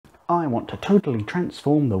I want to totally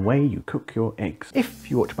transform the way you cook your eggs. If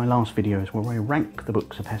you watched my last videos where I rank the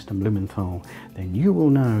books of Heston Blumenthal, then you will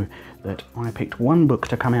know that I picked one book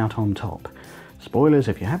to come out on top. Spoilers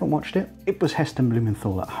if you haven't watched it, it was Heston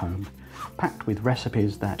Blumenthal at home, packed with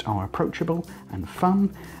recipes that are approachable and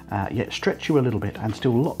fun, yet stretch you a little bit, and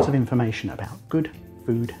still lots of information about good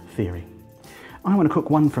food theory. I want to cook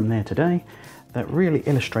one from there today that really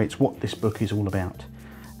illustrates what this book is all about.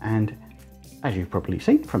 And as you've probably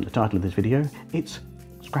seen from the title of this video, it's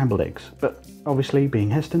scrambled eggs. But obviously,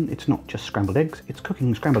 being Heston, it's not just scrambled eggs, it's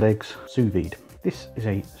cooking scrambled eggs sous vide. This is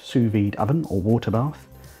a sous vide oven or water bath.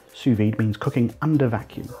 Sous vide means cooking under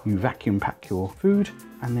vacuum. You vacuum pack your food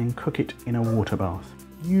and then cook it in a water bath,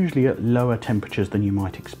 usually at lower temperatures than you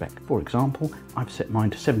might expect. For example, I've set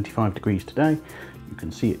mine to 75 degrees today. You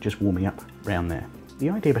can see it just warming up around there.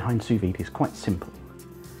 The idea behind sous vide is quite simple.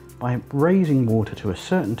 By raising water to a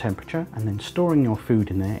certain temperature and then storing your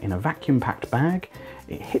food in there in a vacuum-packed bag,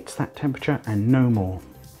 it hits that temperature and no more.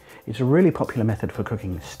 It's a really popular method for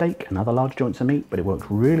cooking steak and other large joints of meat, but it works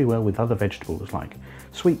really well with other vegetables like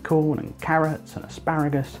sweet corn and carrots and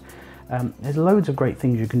asparagus. There's loads of great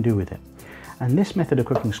things you can do with it. And this method of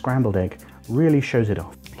cooking scrambled egg really shows it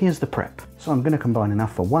off. Here's the prep. So I'm going to combine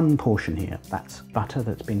enough for one portion here. That's butter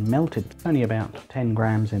that's been melted, only about 10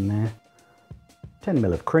 grams in there. 10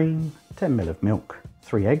 ml of cream, 10 ml of milk,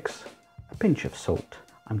 3 eggs, a pinch of salt.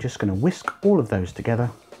 I'm just going to whisk all of those together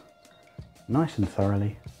nice and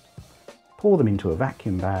thoroughly, pour them into a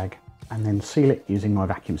vacuum bag and then seal it using my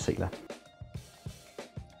vacuum sealer.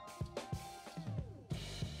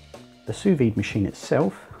 The sous vide machine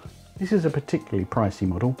itself, this is a particularly pricey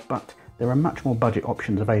model, but there are much more budget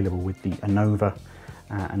options available with the Anova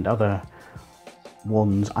and other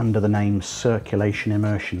wands under the name circulation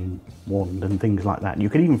immersion wand and things like that.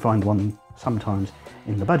 You can even find one sometimes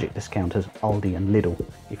in the budget discounters Aldi and Lidl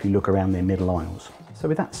if you look around their middle aisles. So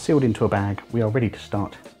with that sealed into a bag, we are ready to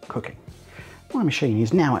start cooking. My machine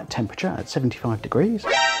is now at temperature at 75 degrees,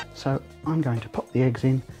 so I'm going to pop the eggs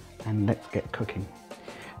in and let's get cooking.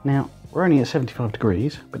 Now we're only at 75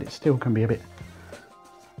 degrees, but it still can be a bit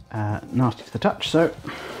nasty to the touch, so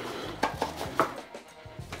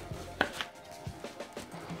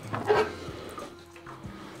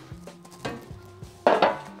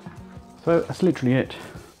that's literally it.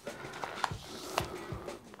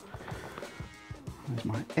 There's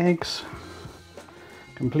my eggs,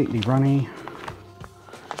 completely runny.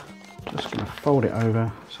 Just going to fold it over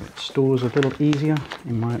so it stores a little easier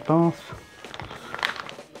in my bath.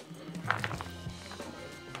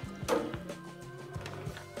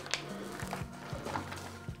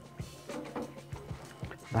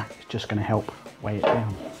 That is just going to help weigh it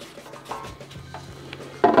down.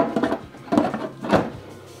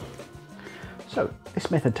 So this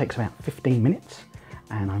method takes about 15 minutes,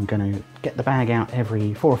 and I'm going to get the bag out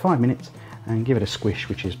every 4 or 5 minutes and give it a squish,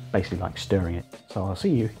 which is basically like stirring it. So I'll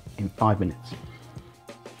see you in 5 minutes.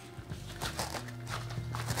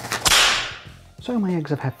 So my eggs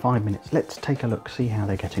have had 5 minutes. Let's take a look, see how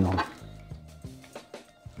they're getting on.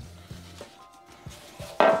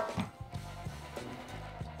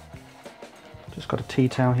 Just got a tea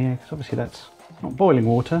towel here, because obviously that's not boiling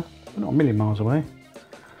water, but not a million miles away.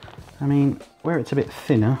 I mean, where it's a bit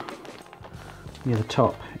thinner, near the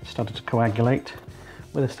top, it started to coagulate.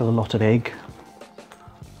 Where there's still a lot of egg,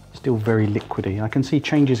 still very liquidy. I can see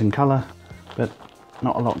changes in colour, but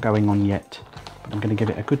not a lot going on yet. But I'm going to give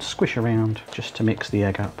it a good squish around just to mix the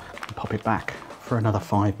egg up and pop it back for another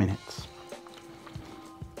 5 minutes.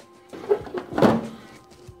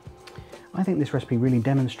 I think this recipe really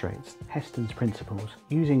demonstrates Heston's principles,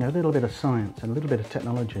 using a little bit of science and a little bit of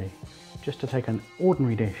technology just to take an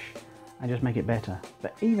ordinary dish and just make it better.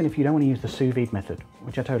 But even if you don't want to use the sous vide method,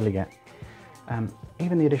 which I totally get,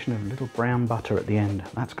 even the addition of a little brown butter at the end,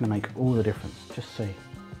 that's going to make all the difference, just see.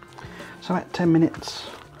 So at 10 minutes,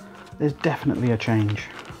 there's definitely a change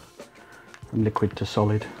from liquid to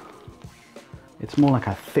solid. It's more like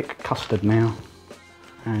a thick custard now,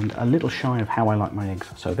 and a little shy of how I like my eggs,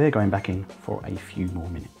 so they're going back in for a few more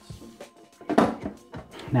minutes.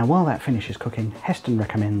 Now while that finishes cooking, Heston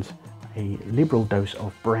recommends a liberal dose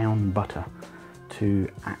of brown butter to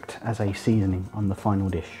act as a seasoning on the final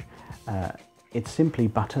dish. It's simply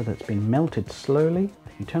butter that's been melted slowly.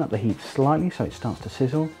 You turn up the heat slightly so it starts to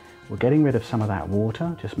sizzle. We're getting rid of some of that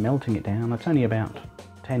water, just melting it down. That's only about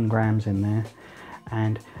 10 grams in there,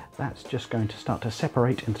 and that's just going to start to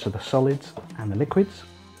separate into the solids and the liquids.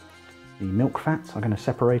 The milk fats are going to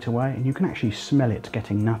separate away, and you can actually smell it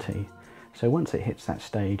getting nutty. So once it hits that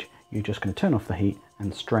stage, you're just going to turn off the heat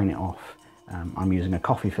and strain it off. I'm using a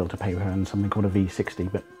coffee filter paper and something called a V60,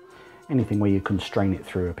 but anything where you can strain it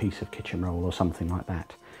through a piece of kitchen roll or something like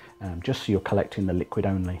that, just so you're collecting the liquid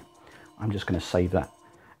only. I'm just going to save that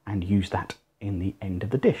and use that in the end of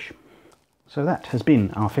the dish. So that has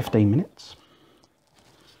been our 15 minutes.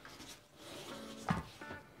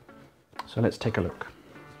 So let's take a look.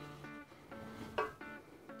 You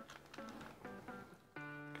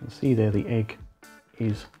can see there the egg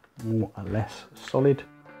is more or less solid.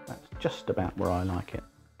 That's just about where I like it.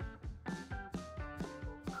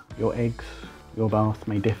 Your eggs, your bath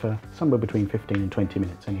may differ, somewhere between 15 and 20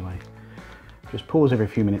 minutes anyway. Just pause every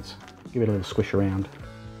few minutes, give it a little squish around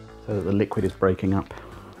so that the liquid is breaking up.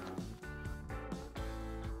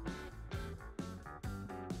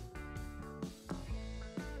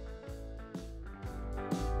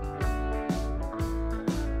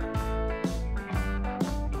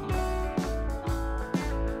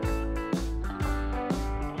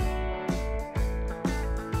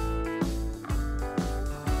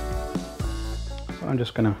 I'm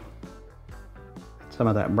just going to add some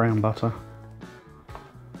of that brown butter.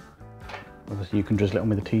 Obviously you can drizzle it on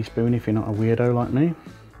with a teaspoon if you're not a weirdo like me.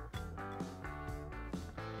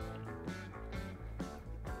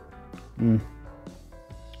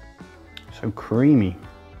 So creamy.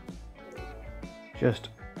 Just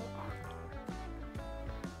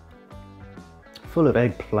full of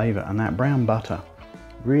egg flavour, and that brown butter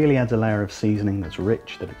really adds a layer of seasoning that's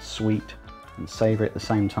rich, that it's sweet and savoury at the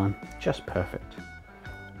same time. Just perfect.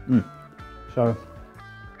 So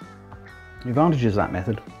the advantages of that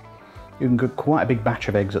method, you can cook quite a big batch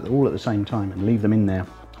of eggs all at the same time and leave them in there,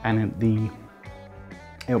 and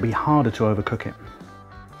it'll be harder to overcook it.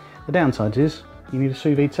 The downside is you need a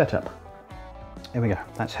sous vide setup. There we go,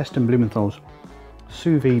 that's Heston Blumenthal's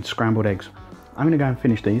sous vide scrambled eggs. I'm going to go and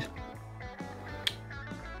finish these.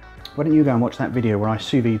 Why don't you go and watch that video where I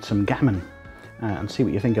sous vide some gammon and see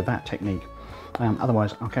what you think of that technique.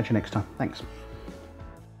 Otherwise, I'll catch you next time. Thanks.